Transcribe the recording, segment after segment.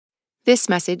This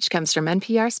message comes from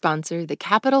NPR sponsor, the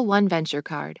Capital One Venture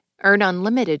Card. Earn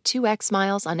unlimited 2x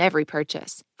miles on every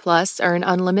purchase. Plus, earn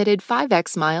unlimited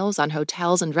 5x miles on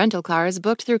hotels and rental cars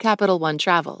booked through Capital One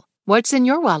Travel. What's in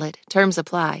your wallet? Terms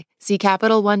apply. See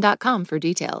CapitalOne.com for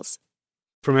details.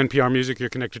 From NPR Music, you're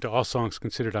connected to All Songs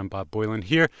Considered. I'm Bob Boylan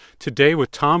here today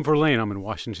with Tom Verlaine. I'm in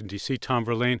Washington, D.C. Tom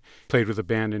Verlaine played with a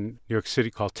band in New York City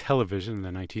called Television in the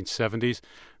 1970s.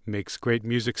 Makes great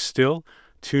music still.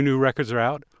 2 new records are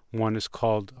out. One is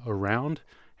called Around,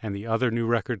 and the other new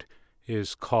record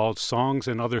is called Songs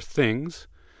and Other Things.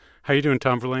 How you doing,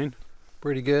 Tom Verlaine?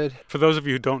 Pretty good. For those of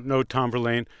you who don't know Tom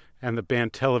Verlaine and the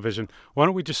band Television, why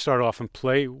don't we just start off and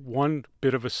play one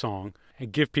bit of a song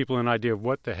and give people an idea of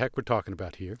what the heck we're talking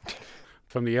about here.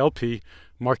 From the LP,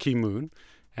 Marquee Moon,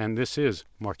 and this is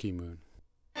Marquee Moon.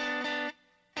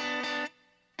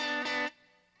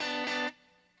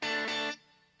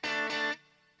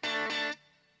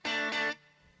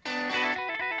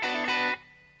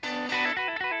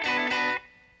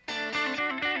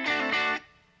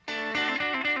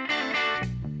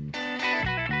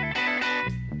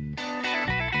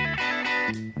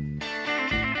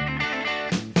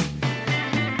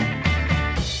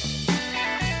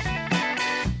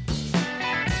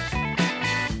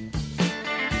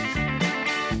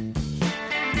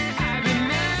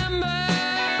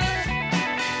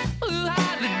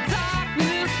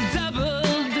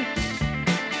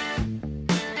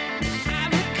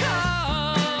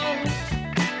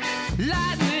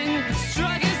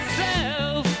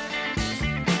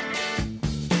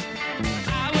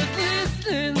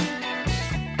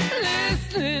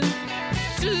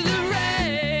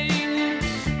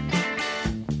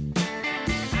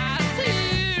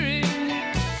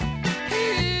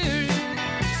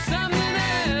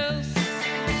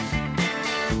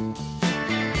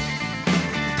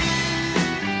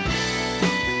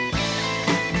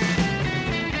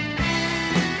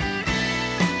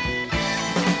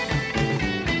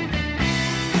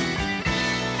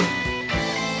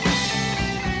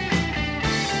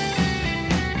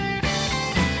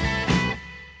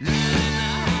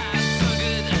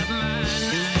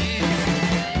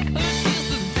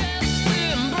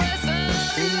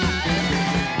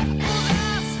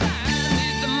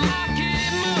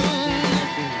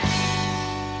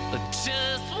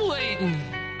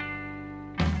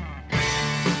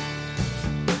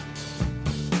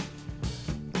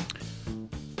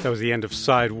 That was the end of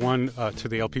side 1 to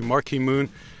the LP Marquee Moon.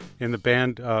 In the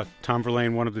band, Tom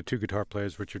Verlaine, one of the 2 guitar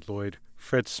players, Richard Lloyd,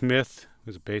 Fred Smith,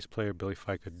 who's a bass player, Billy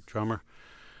Fike, a drummer.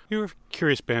 You were a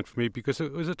curious band for me because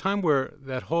it was a time where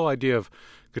that whole idea of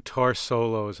guitar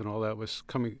solos and all that was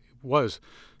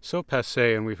so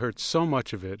passé, and we've heard so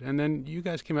much of it. And then you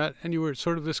guys came out and you were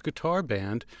sort of this guitar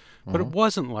band, but it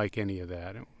wasn't like any of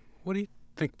that. What do you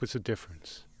think was the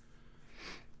difference?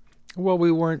 Well,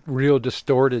 we weren't real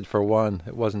distorted, for one.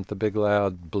 It wasn't the big,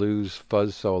 loud blues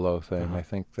fuzz solo thing. I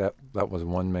think that was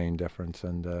one main difference.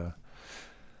 And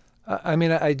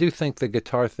I do think the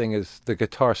guitar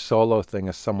solo thing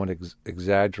is somewhat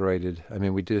exaggerated. I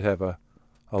mean, we did have a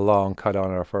long cut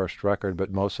on our first record, but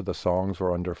most of the songs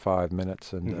were under 5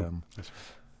 minutes and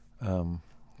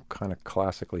kind of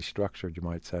classically structured, you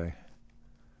might say.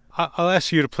 I'll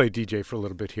ask you to play DJ for a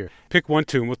little bit here. Pick one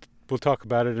tune. We'll talk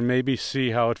about it and maybe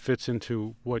see how it fits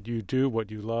into what you do, what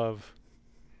you love.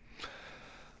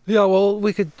 Yeah, well,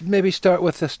 we could maybe start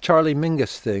with this Charlie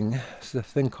Mingus thing. It's a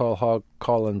thing called Hog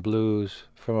Callin' Blues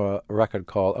from a record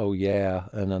called Oh Yeah.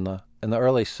 And in the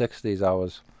early 60s, I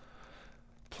was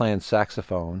playing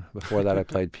saxophone. Before that, I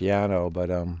played piano. But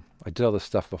I did all this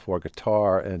stuff before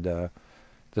guitar. And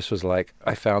this was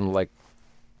I found an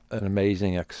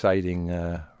amazing,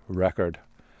 exciting record.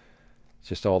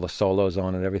 Just all the solos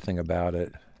on it, everything about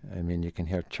it. I mean, you can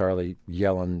hear Charlie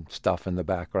yelling stuff in the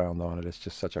background on it. It's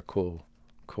just such a cool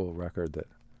record that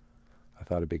I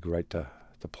thought it'd be great to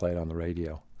play it on the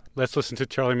radio. Let's listen to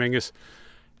Charlie Mingus,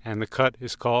 and the cut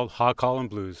is called Hog Callin'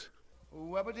 Blues.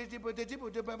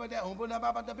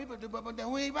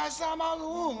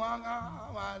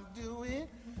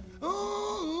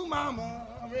 Ooh, mama,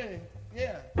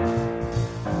 yeah.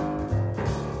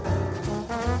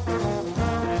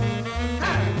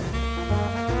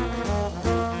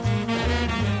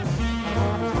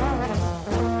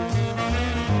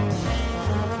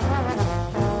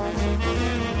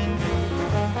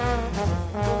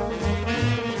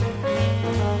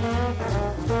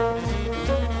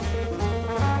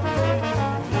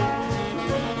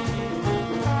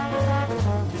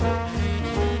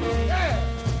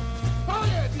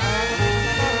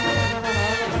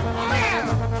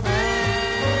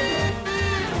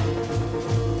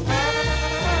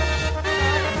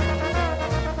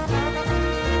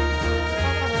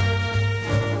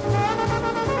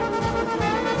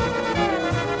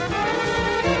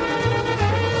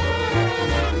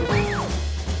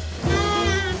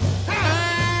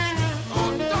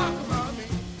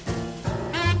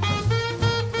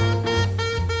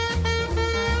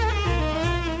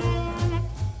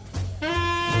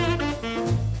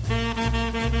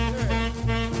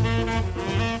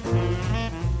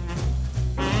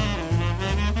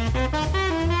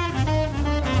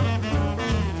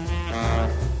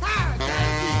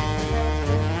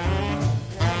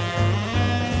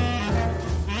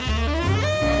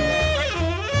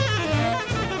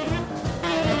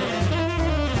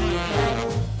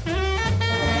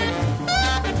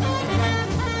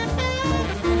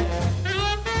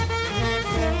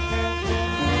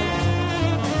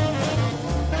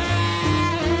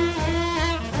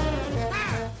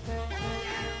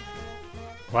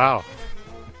 Wow.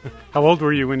 How old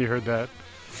were you when you heard that?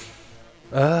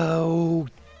 Oh,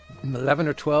 11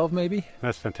 or 12 maybe.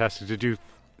 That's fantastic. Did you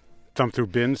thumb through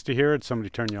bins to hear it? Somebody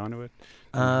turn you onto it?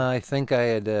 I think I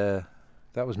had,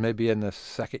 that was maybe in the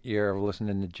second year of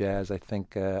listening to jazz. I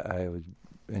think I was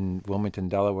in Wilmington,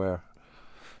 Delaware.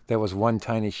 There was one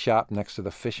tiny shop next to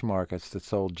the fish markets that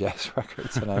sold jazz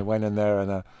records, and I went in there,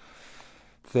 and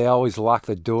they always locked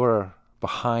the door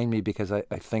behind me because I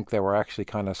think they were actually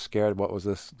kind of scared what was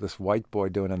this white boy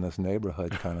doing in this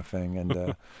neighborhood kind of thing. And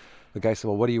the guy said,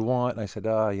 well, what do you want? And I said,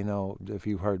 if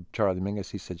you heard Charlie Mingus.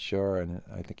 He said, sure. And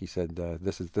I think he said,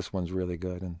 this one's really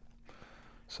good. And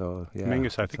so, yeah.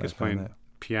 Mingus, I think, is playing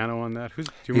piano on that. Do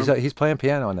you remember? He's playing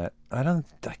piano on that. I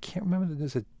can't remember.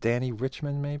 Is it Danny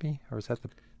Richmond maybe? Or is that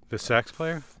the sax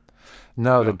player?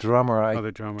 No, the drummer.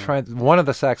 The drummer. One of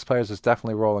the sax players is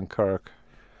definitely Roland Kirk.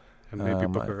 And maybe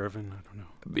Booker Irvin, I don't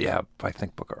know. Yeah, I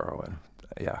think Booker Irvin,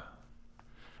 yeah.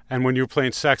 And when you were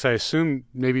playing sax, I assume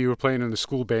maybe you were playing in the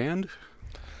school band?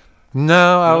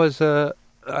 No, I was,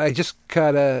 I just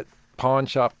got a pawn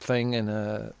shop thing in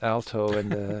alto,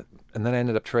 and then I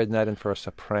ended up trading that in for a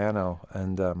soprano,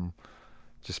 and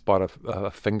just bought a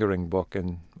fingering book,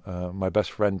 and my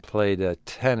best friend played a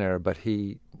tenor, but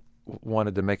he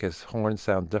wanted to make his horn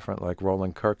sound different like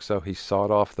Roland Kirk, so he sawed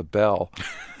off the bell.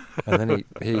 And then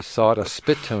he sawed a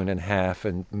spittoon in half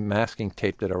and masking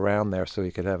taped it around there so he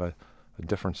could have a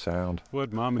different sound.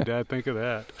 What'd Mom and Dad think of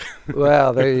that?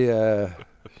 Well,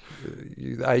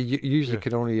 I usually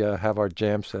could only have our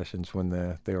jam sessions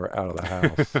when they were out of the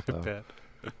house. So.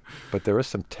 But there is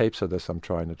some tapes of this I'm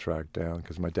trying to track down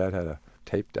because my dad had a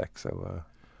tape deck. So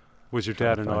was your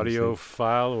dad an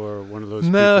audiophile or one of those?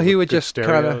 No, he would just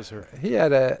kind of. He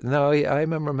had I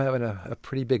remember him having a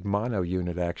pretty big mono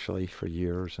unit actually for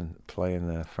years and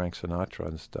playing Frank Sinatra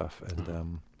and stuff.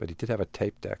 And but he did have a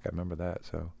tape deck. I remember that.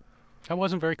 So that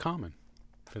wasn't very common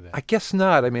for that. I guess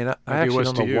not. I mean, I actually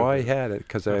don't know why he had it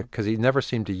because he never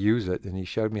seemed to use it, and he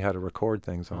showed me how to record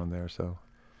things on there. So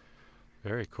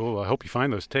very cool. I hope you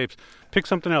find those tapes. Pick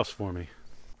something else for me.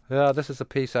 Yeah, this is a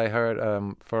piece I heard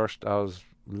first. I was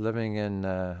living in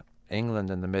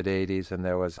England in the mid-'80s, and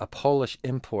there was a Polish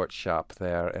import shop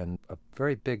there, and a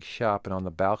very big shop, and on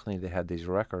the balcony they had these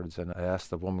records, and I asked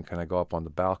the woman, can I go up on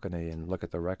the balcony and look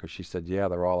at the records? She said, yeah,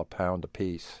 they're all £1 a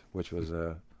piece, which was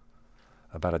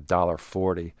about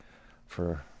 $1.40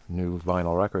 for new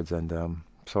vinyl records, and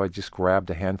so I just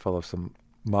grabbed a handful of some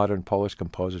modern Polish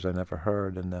composers I never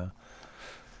heard, and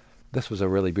this was a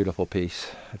really beautiful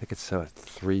piece. I think it's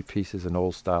 3 pieces in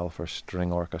old style for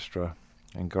string orchestra.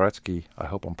 And Goretzky, I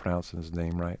hope I'm pronouncing his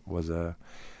name right, was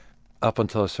up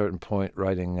until a certain point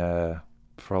writing,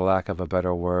 for lack of a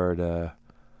better word,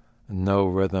 no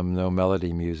rhythm, no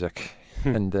melody music,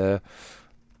 and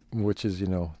which is,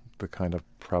 the kind of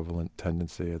prevalent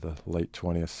tendency of the late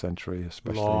 20th century,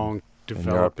 especially long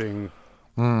developing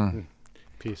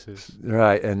pieces.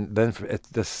 Right, and then at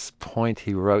this point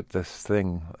he wrote this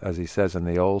thing, as he says, in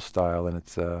the old style, and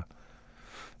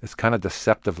it's kind of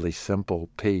deceptively simple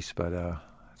piece, but I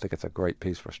think it's a great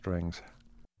piece for strings.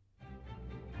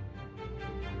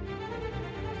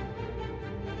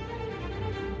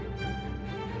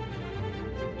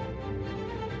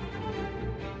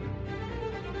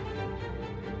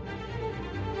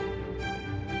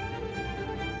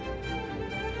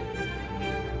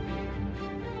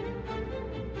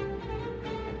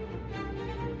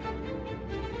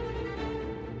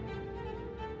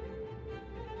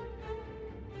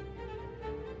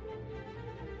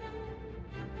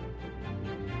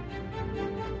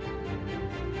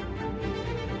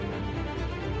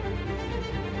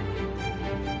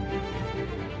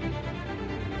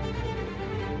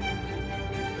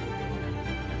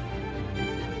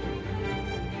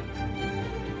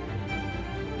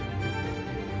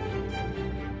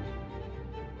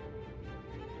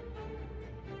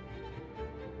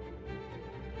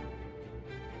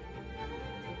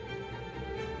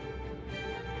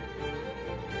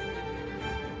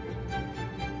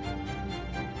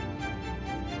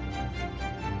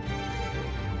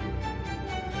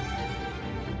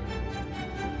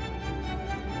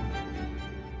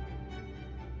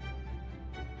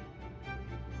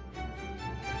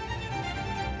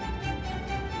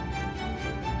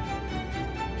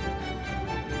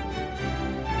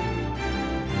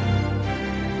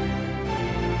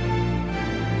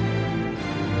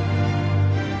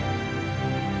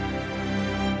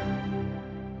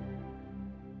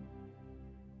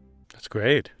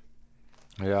 Great.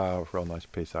 Yeah, a real nice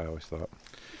piece, I always thought.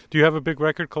 Do you have a big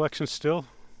record collection still?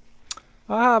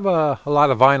 I have a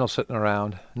lot of vinyl sitting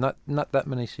around. Not that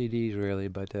many CDs, really,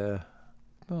 but a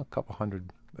couple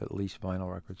hundred, at least,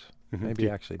 vinyl records.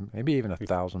 Maybe even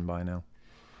 1,000 by now.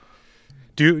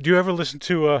 Do you ever listen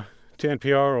to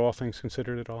NPR or All Things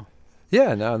Considered at all?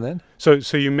 Yeah, now and then.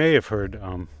 So you may have heard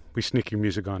we sneak your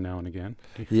music on now and again.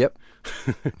 Yep.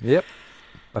 Yep.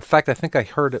 In fact, I think I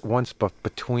heard it once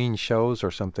between shows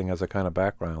or something as a kind of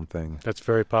background thing. That's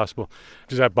very possible.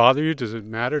 Does that bother you? Does it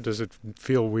matter? Does it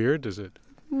feel weird? Does it?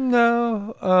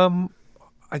 No.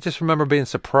 I just remember being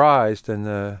surprised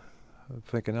and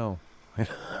thinking, oh,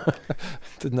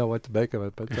 didn't know what to make of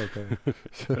it, but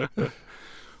it's okay.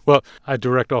 Well, I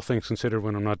direct All Things Considered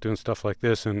when I'm not doing stuff like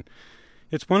this, and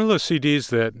it's one of those CDs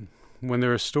that when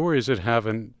there are stories that have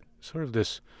sort of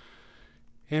this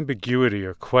ambiguity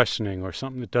or questioning or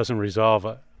something that doesn't resolve,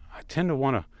 I tend to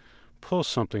want to pull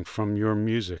something from your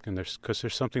music, and because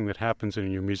there's something that happens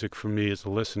in your music for me as a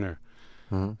listener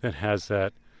that has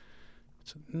that.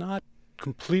 It's not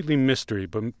completely mystery,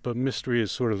 but mystery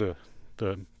is sort of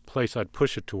the place I'd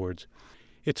push it towards.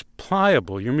 It's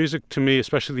pliable. Your music, to me,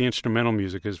 especially the instrumental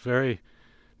music, is very,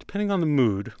 depending on the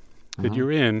mood that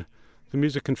you're in, the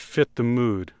music can fit the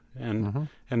mood, and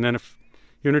then if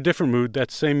you're in a different mood, that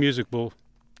same music will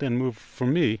then move for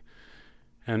me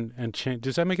and change.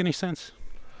 Does that make any sense?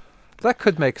 That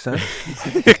could make sense.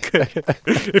 It could.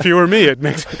 If you were me, it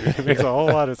makes a whole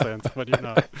lot of sense, but you're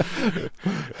not.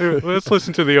 Let's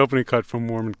listen to the opening cut from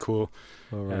Warm and Cool,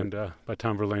 and by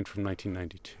Tom Verlaine from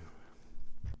 1992.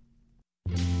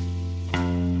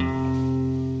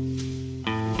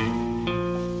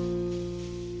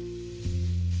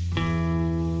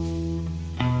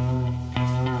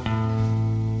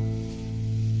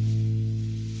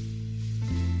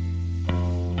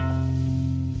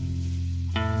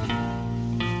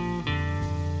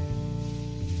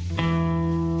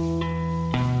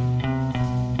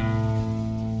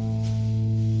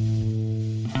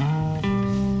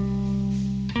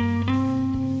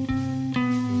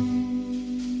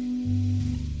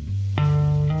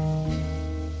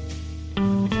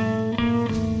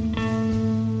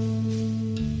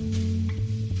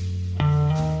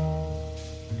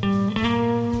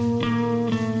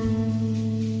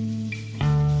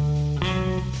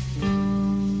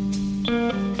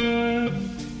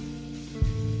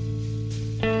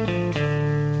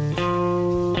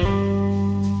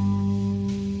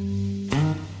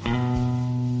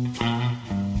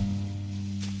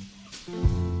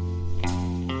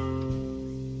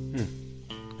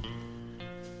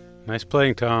 Nice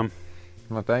playing, Tom.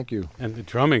 Well, thank you. And the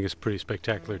drumming is pretty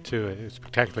spectacular, too.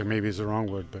 Spectacular maybe is the wrong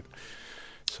word, but...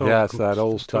 it's that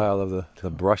old style of the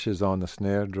brushes on the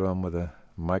snare drum with a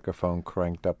microphone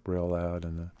cranked up real loud.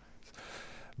 And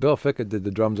Bill Fickett did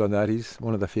the drums on that. He's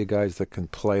one of the few guys that can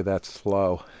play that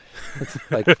slow. It's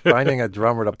like finding a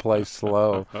drummer to play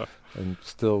slow and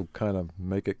still kind of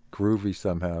make it groovy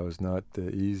somehow is not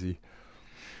easy.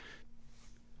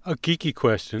 A geeky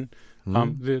question.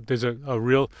 There's a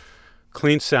real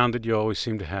clean sound that you always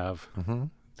seem to have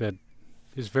that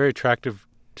is very attractive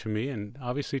to me and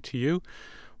obviously to you.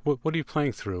 What are you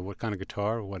playing through? What kind of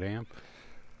guitar or what amp?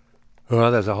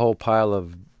 Well, there's a whole pile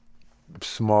of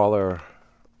smaller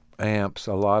amps.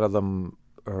 A lot of them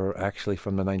are actually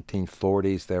from the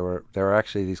 1940s. There were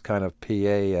actually these kind of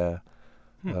PA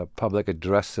public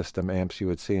address system amps you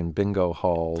would see in bingo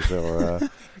halls or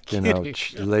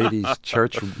ladies'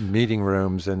 church meeting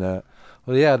rooms. And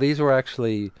these were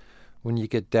actually, when you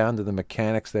get down to the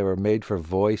mechanics, they were made for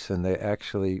voice. And they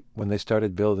actually, when they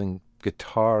started building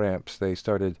guitar amps, they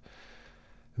started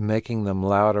making them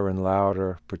louder and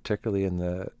louder, particularly in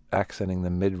the accenting the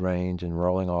mid-range and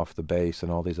rolling off the bass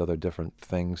and all these other different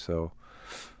things. So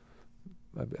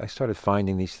I started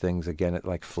finding these things again at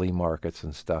like flea markets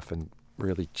and stuff, and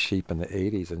really cheap in the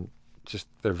 80s, and just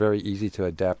they're very easy to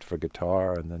adapt for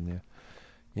guitar. And then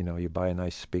you buy a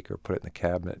nice speaker, put it in the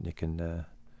cabinet, and you can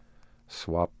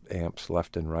swap amps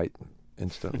left and right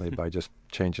instantly by just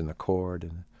changing the chord.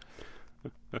 And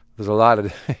there's a lot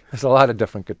of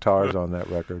different guitars on that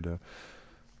record.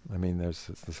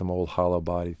 There's some old hollow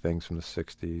body things from the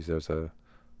 60s. There's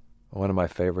one of my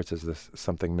favorites is this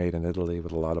something made in Italy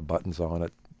with a lot of buttons on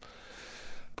it.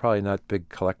 Probably not big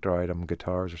collector item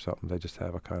guitars or something. They just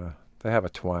have they have a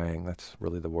twang. That's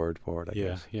really the word for it, I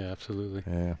guess. Yeah, absolutely.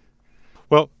 Yeah.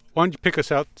 Well, why don't you pick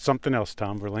us out something else,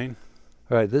 Tom Verlaine?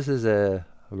 All right, this is a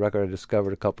record I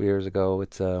discovered a couple years ago.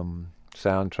 It's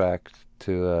soundtrack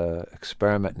to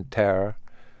Experiment in Terror,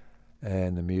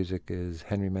 and the music is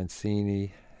Henry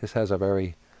Mancini. This has a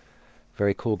very,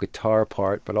 very cool guitar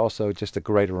part, but also just a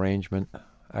great arrangement.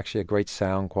 Actually, a great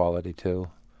sound quality too.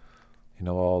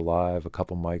 All live, a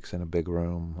couple mics in a big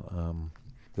room.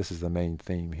 This is the main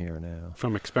theme here now.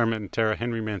 From Experiment in Terror,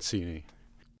 Henry Mancini.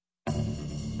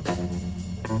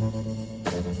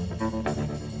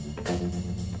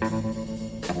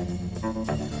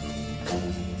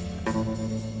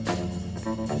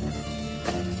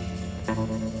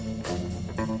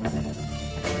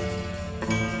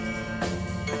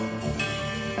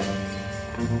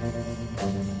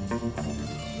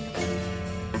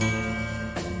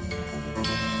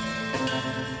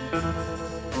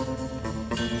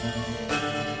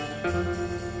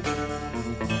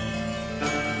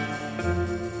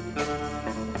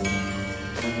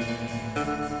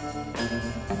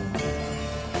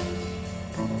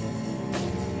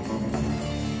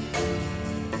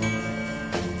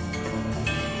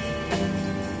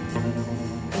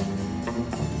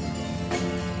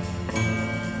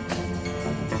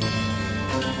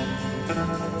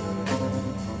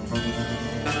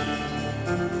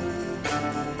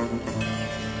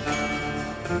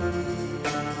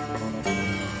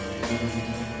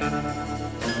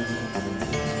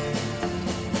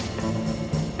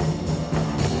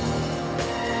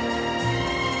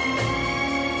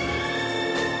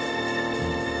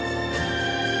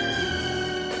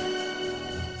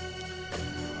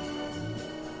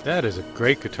 That is a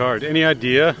great guitar. Any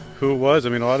idea who it was? I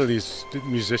mean, a lot of these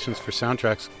musicians for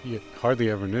soundtracks you hardly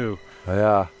ever knew.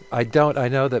 Yeah, I don't. I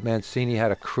know that Mancini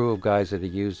had a crew of guys that he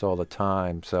used all the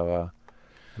time, so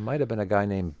it might have been a guy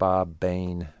named Bob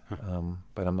Bain,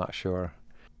 but I'm not sure.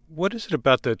 What is it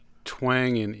about the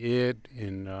twang in it,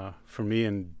 for me,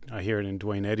 and I hear it in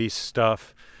Duane Eddy's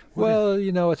stuff? Well,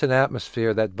 it's an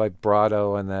atmosphere, that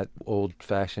vibrato and that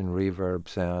old-fashioned reverb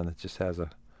sound. It just has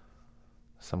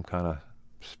some kind of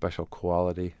special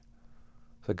quality.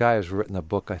 The guy has written a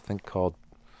book, I think, called,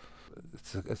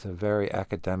 it's a very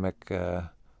academic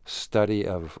study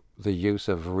of the use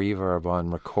of reverb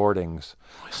on recordings.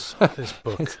 Oh, I saw this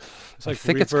book. It's like I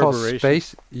think it's called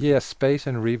Space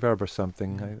and Reverb or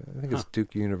something. I think it's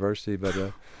Duke University,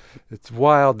 but it's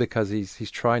wild because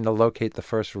he's trying to locate the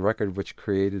first record which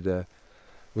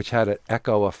which had an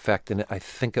echo effect in it. I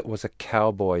think it was a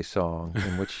cowboy song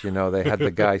in which they had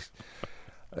the guy.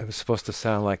 It was supposed to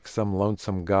sound like some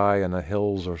lonesome guy in the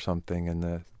hills or something, and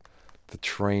the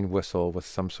train whistle with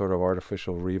some sort of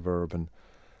artificial reverb, and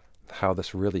how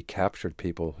this really captured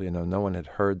people. No one had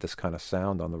heard this kind of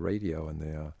sound on the radio in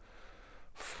the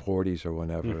 40s or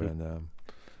whenever, and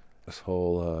this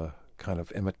whole kind of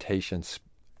imitation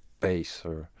space,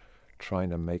 or trying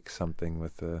to make something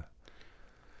with I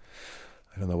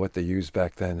don't know what they used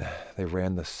back then. They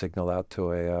ran the signal out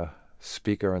to a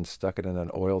speaker and stuck it in an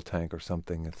oil tank or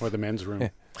something. Or the men's room.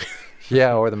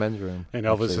 Yeah, or the men's room. In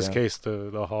Elvis's case,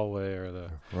 the hallway or the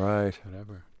right,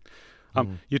 whatever.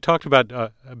 You talked about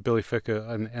Billy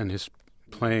Ficca and his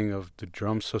playing of the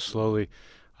drums so slowly.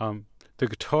 The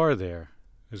guitar there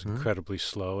is incredibly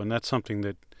slow, and that's something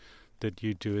that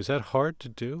you do. Is that hard to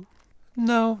do?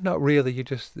 No, not really.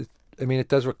 It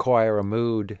does require a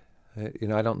mood.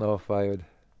 I don't know if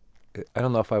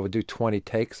I would do 20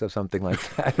 takes of something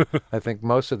like that. I think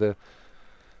most of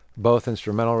both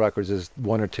instrumental records is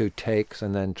 1 or 2 takes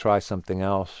and then try something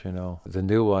else, The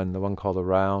new one, the one called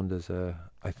Around, is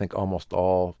I think almost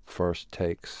all first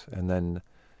takes, and then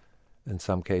in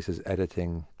some cases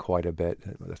editing quite a bit.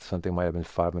 Something might have been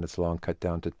 5 minutes long, cut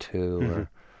down to 2,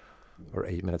 or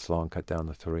 8 minutes long, cut down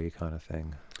to 3, kind of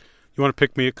thing. You want to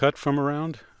pick me a cut from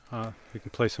Around? We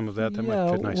can play some of that. That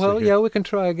might fit nicely. Well, here. we can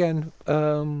try again.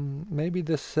 Maybe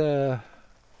this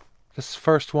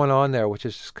first one on there, which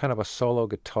is just kind of a solo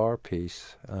guitar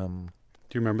piece. Do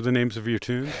you remember the names of your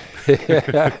tunes?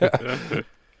 The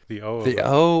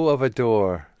O of a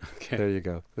door. Okay. There you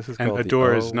go. This is and called a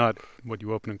door is not what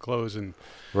you open and close, and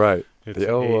right. The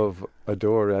O of a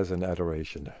door as an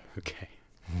adoration. Okay.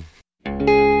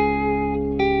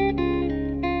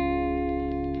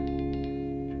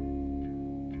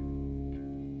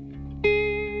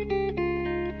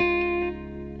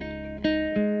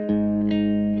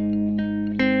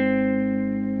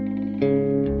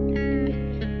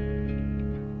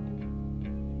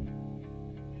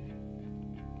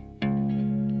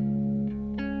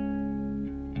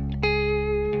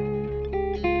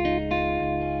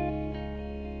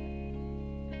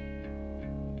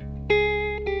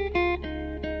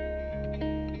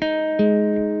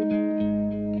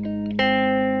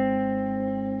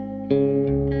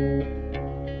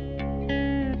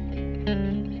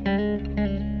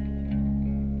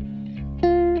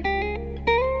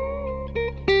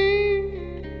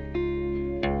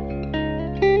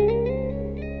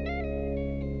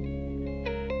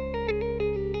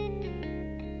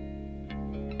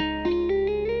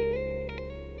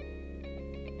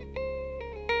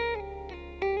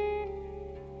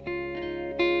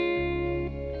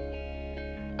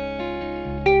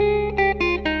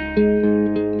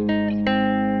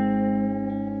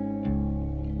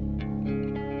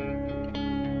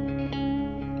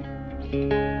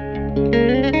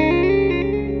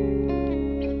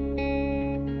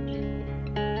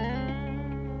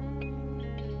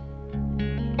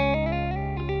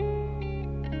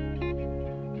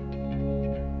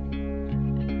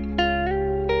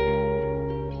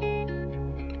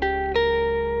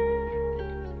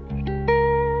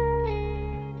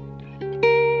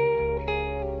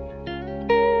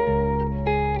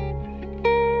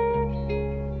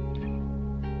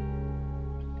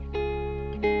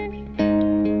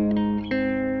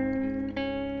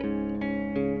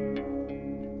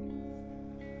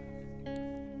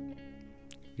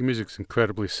 Your music's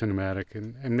incredibly cinematic,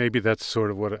 and maybe that's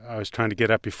sort of what I was trying to get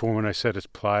at before when I said it's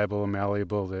pliable and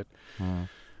malleable, that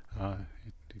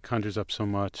it conjures up so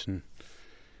much. And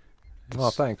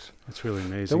well, thanks. It's really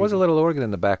amazing. There was a little organ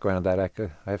in the background that I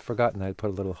had forgotten. I'd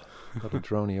put a little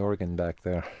droney organ back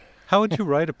there. How would you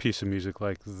write a piece of music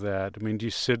like that? I mean, do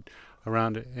you sit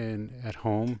around at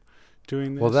home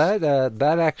doing this? Well,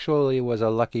 that actually was a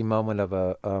lucky moment of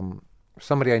a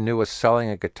somebody I knew was selling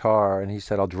a guitar, and he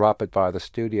said, I'll drop it by the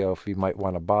studio if you might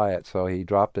want to buy it. So he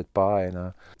dropped it by,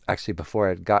 and actually before I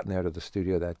had gotten there to the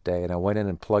studio that day, and I went in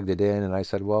and plugged it in, and I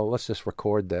said, well, let's just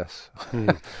record this.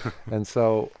 And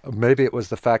so maybe it was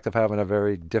the fact of having a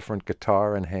very different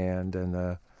guitar in hand,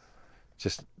 and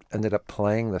just ended up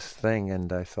playing this thing,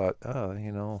 and I thought,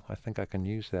 I think I can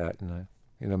use that, and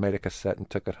I made a cassette and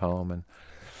took it home, and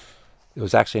it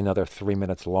was actually another 3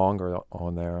 minutes longer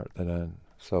on there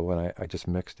so when I just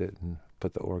mixed it and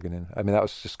put the organ in. I mean, that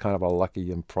was just kind of a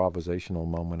lucky improvisational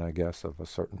moment, I guess, of a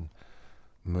certain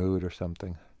mood or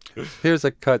something. Here's a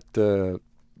cut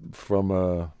from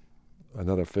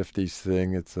another 50s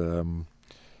thing. It's one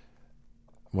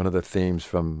of the themes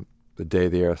from The Day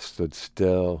the Earth Stood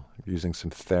Still, using some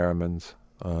theremins.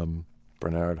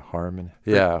 Bernard Harmon.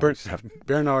 Yeah.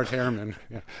 Bernard Herrmann.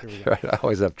 Yeah, here we go. Right, I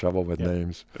always have trouble with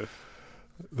names.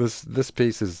 This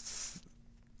piece is,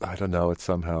 I don't know, it's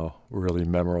somehow really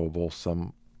memorable,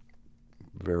 some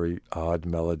very odd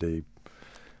melody.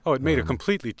 Oh, it made a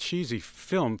completely cheesy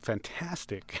film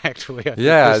fantastic, actually. I think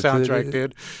the soundtrack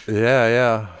did.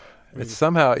 Yeah. It's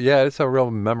somehow, it's a real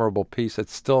memorable piece.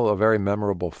 It's still a very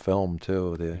memorable film,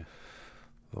 too. The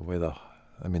way the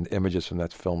images from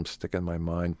that film stick in my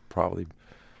mind probably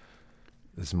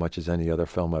as much as any other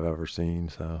film I've ever seen,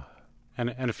 so...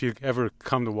 And if you ever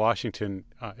come to Washington,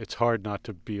 it's hard not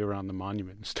to be around the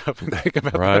monument and stuff and think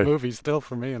about that movie still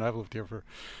for me. And I've lived here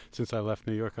since I left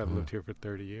New York, I've lived here for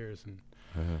 30 years.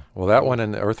 And well, that one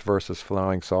and Earth versus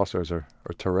Flying Saucers are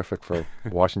terrific for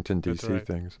Washington, D.C.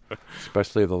 things,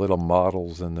 especially the little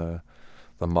models and the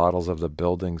models of the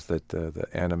buildings that the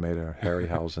animator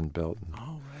Harryhausen built.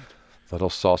 Oh, right.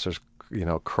 Little saucers,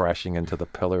 crashing into the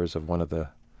pillars of one of I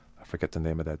forget the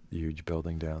name of that huge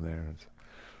building down there.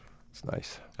 It's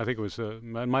nice. I think it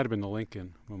might have been the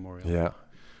Lincoln Memorial. Yeah.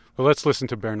 Well, let's listen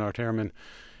to Bernard Herrmann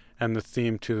and the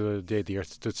theme to The Day the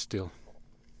Earth Stood Still.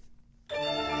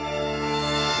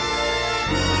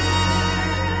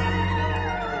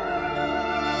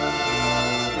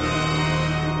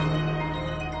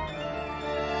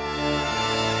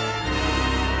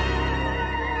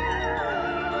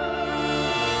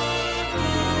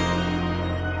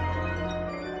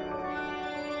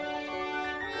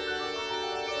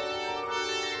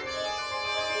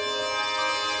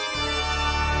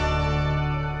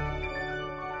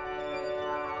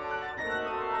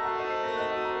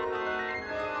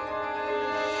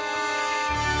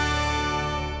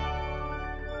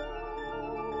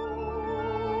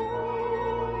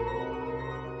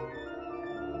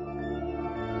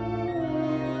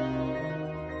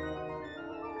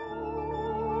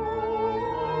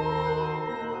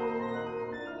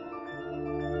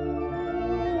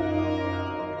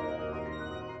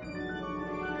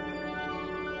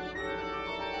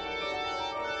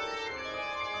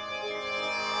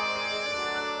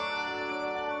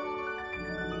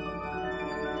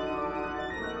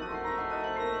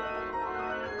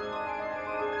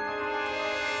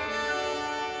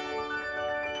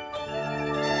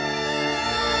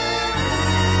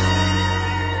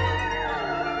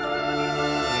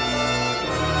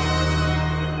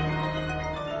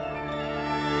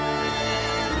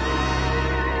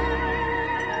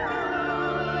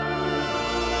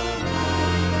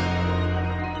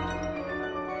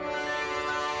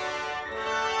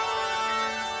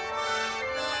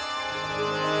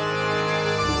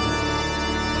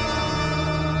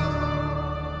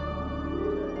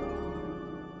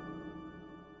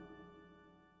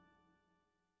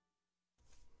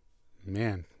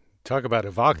 Man, talk about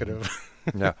evocative.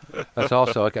 Yeah, that's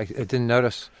also, I didn't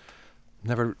notice,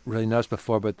 never really noticed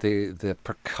before, but the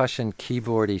percussion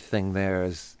keyboardy thing there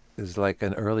is like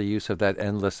an early use of that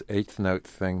endless eighth note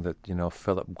thing that,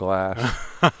 Philip Glass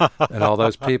and all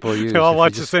those people use. They all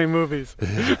watch the same movies.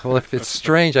 Well, if it's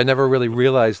strange, I never really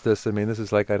realized this. I mean, this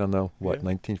is like, I don't know,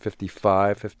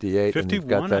 1955, 58. 51, and you've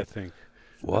got that, I think.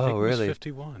 Whoa, I think really? It was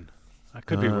 51. I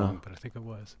could be wrong, but I think it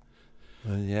was.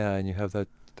 Yeah, and you have that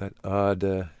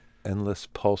odd, endless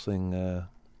pulsing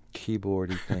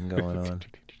keyboardy thing going on.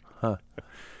 Huh.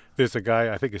 There's a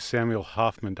guy, I think it's Samuel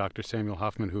Hoffman, Dr. Samuel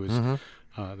Hoffman, who is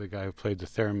the guy who played the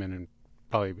theremin in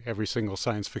probably every single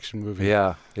science fiction movie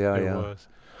there was.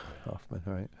 Hoffman,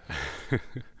 right.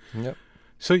 Yep.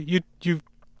 So you've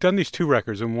done these two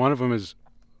records, and one of them is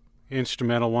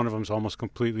instrumental, one of them is almost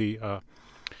completely, they're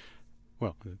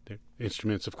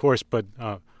instruments, of course, but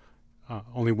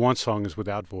only one song is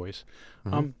without voice.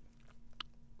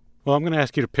 Well, I'm going to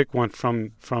ask you to pick one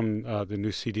from the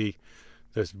new CD,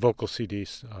 this vocal CD,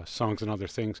 Songs and Other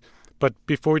Things. But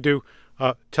before we do,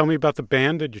 tell me about the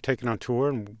band that you're taking on tour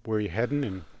and where you're heading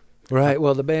and Right.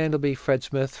 Well, the band will be Fred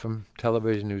Smith from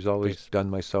television, who's always done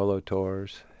my solo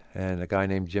tours, and a guy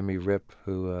named Jimmy Rip,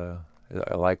 who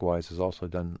likewise has also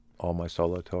done all my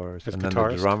solo tours. As and guitarist?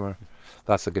 Then the drummer,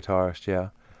 that's the guitarist, yeah.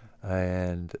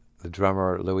 And the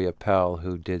drummer, Louis Appel,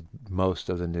 who did most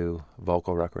of the new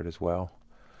vocal record as well.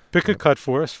 Pick a cut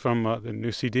for us from the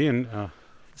new CD. And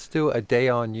let's do A Day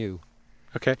on You.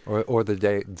 Okay. Or the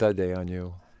day on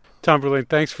You. Tom Verlaine,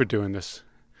 thanks for doing this.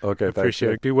 Okay,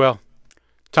 appreciate it. Be well.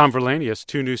 Tom Verlaine, he has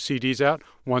 2 new CDs out.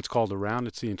 One's called Around.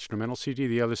 It's the instrumental CD.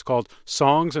 The other's called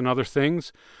Songs and Other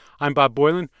Things. I'm Bob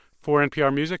Boylan for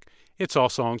NPR Music. It's All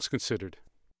Songs Considered.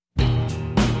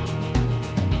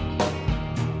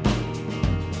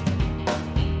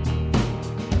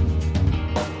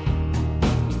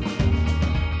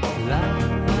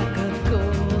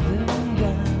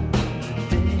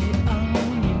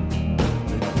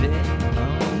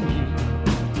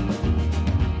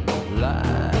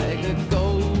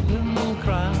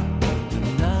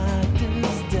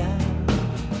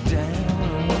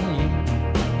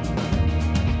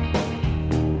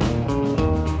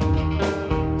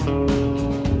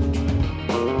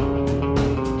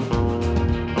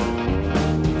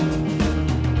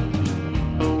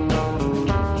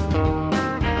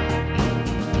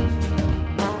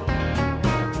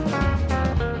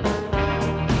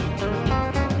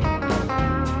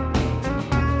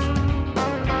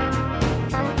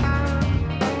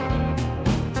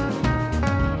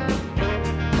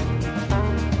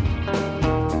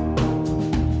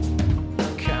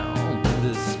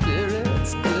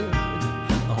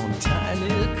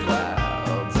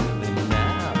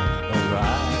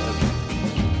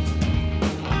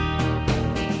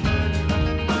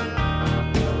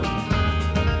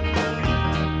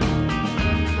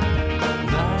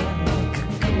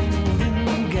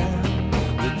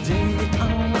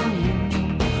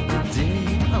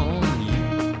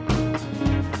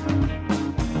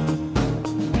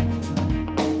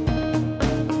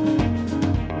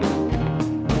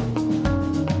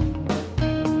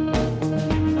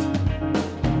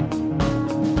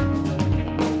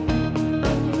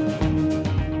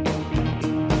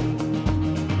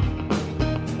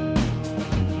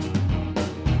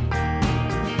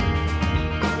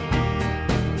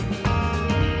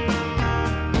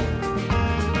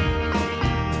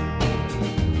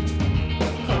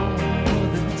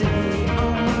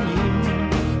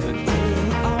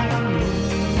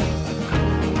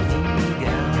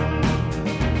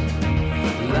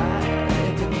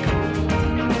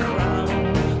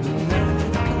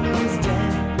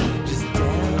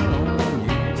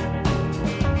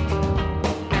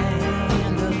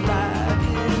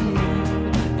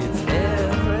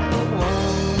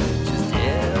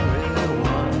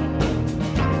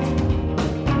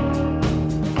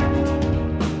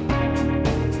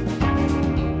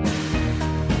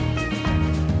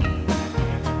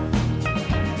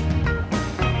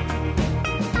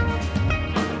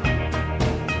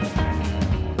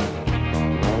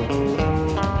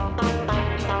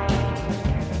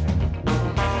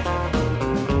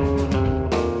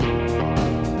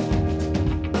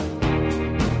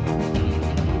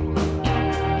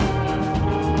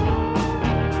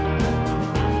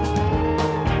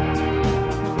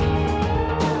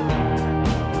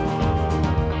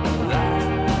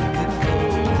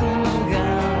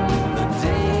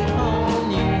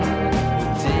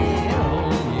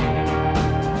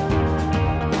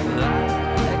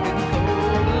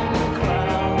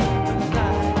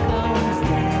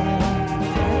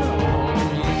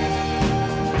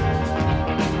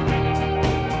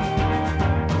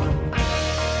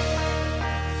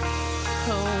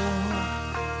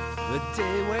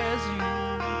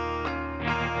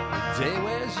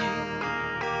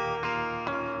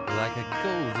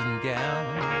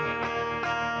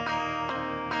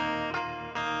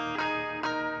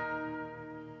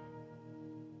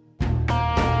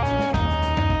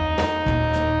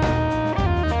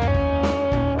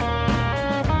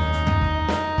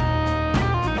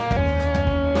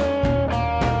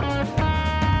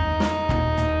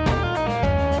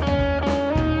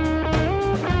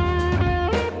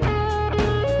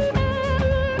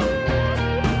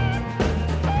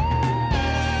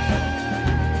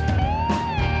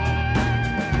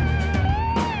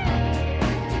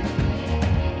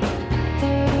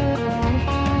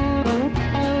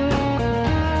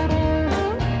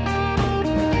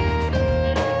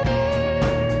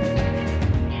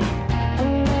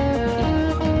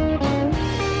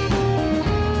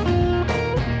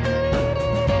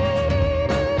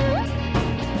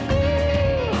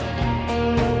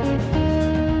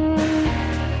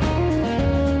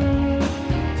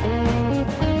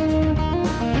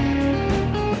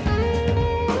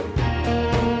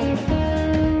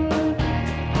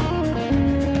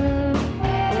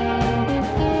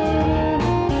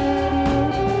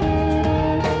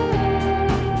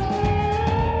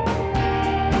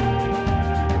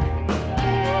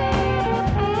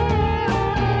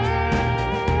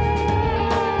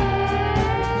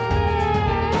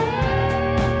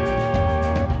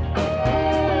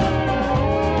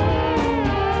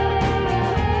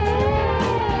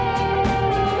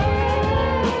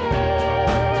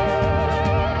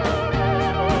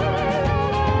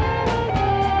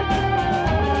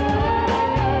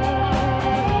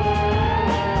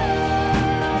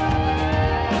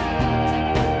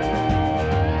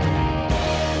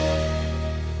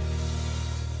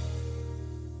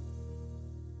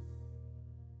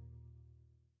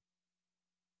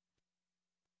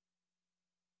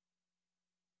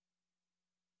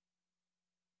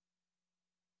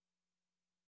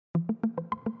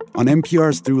 on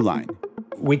NPR's Throughline.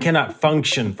 We cannot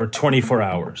function for 24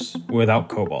 hours without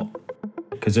cobalt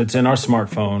because it's in our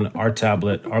smartphone, our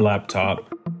tablet, our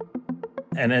laptop.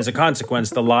 And as a consequence,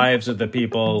 the lives of the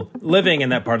people living in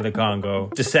that part of the Congo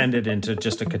descended into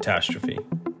just a catastrophe.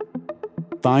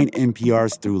 Find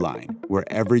NPR's Throughline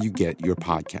wherever you get your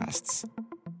podcasts.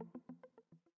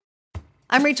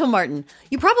 I'm Rachel Martin.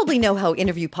 You probably know how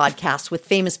interview podcasts with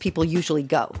famous people usually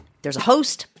go. There's a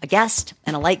host, a guest,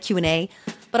 and a light Q&A.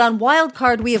 But on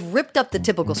Wildcard, we have ripped up the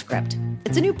typical script.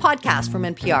 It's a new podcast from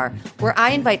NPR where I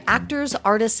invite actors,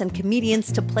 artists, and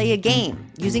comedians to play a game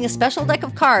using a special deck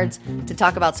of cards to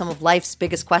talk about some of life's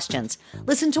biggest questions.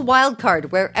 Listen to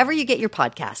Wildcard wherever you get your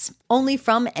podcasts, only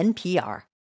from NPR.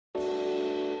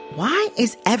 Why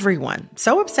is everyone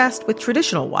so obsessed with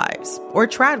traditional wives or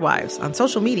trad wives on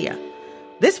social media?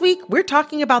 This week, we're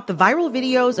talking about the viral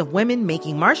videos of women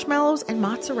making marshmallows and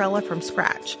mozzarella from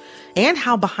scratch, and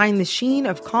how behind the sheen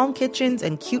of calm kitchens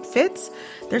and cute fits,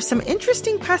 there's some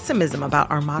interesting pessimism about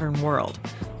our modern world.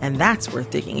 And that's worth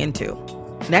digging into.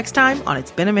 Next time on It's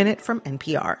Been a Minute from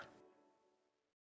NPR.